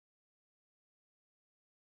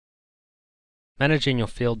Managing your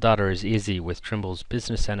field data is easy with Trimble's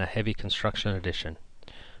Business Center Heavy Construction Edition.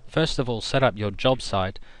 First of all, set up your job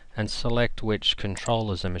site and select which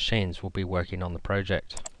controllers and machines will be working on the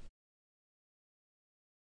project.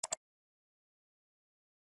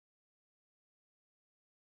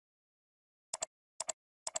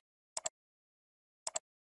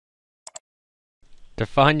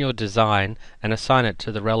 Define your design and assign it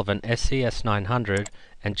to the relevant SCS900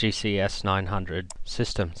 and GCS900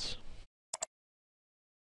 systems.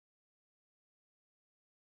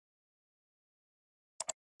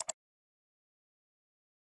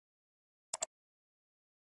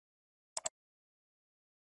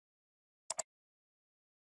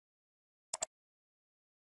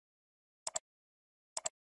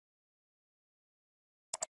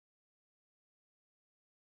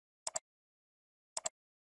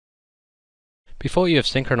 Before you have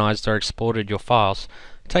synchronized or exported your files,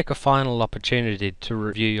 take a final opportunity to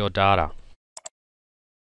review your data.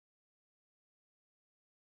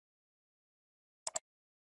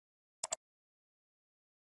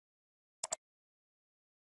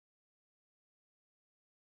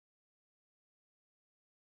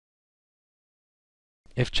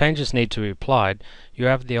 If changes need to be applied, you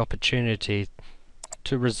have the opportunity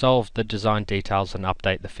to resolve the design details and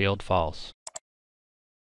update the field files.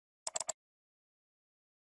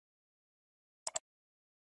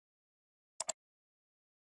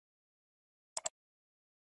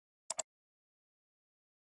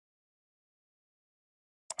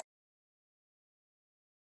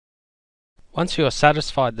 Once you are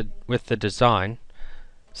satisfied with the design,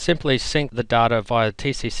 simply sync the data via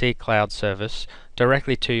TCC cloud service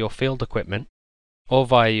directly to your field equipment or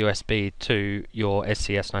via USB to your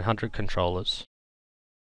SCS900 controllers,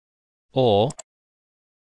 or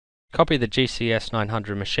copy the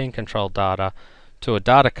GCS900 machine control data to a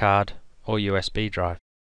data card or USB drive.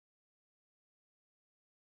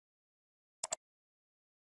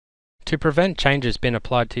 To prevent changes being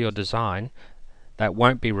applied to your design that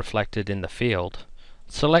won't be reflected in the field,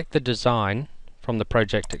 select the design from the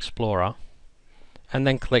Project Explorer and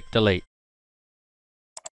then click Delete.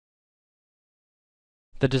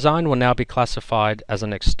 The design will now be classified as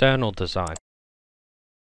an external design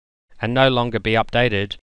and no longer be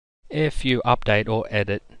updated if you update or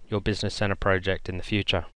edit your Business Center project in the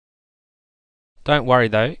future. Don't worry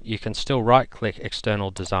though, you can still right-click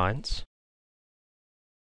External Designs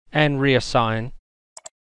and reassign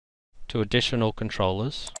to additional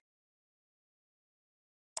controllers,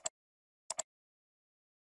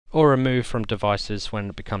 or remove from devices when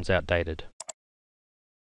it becomes outdated.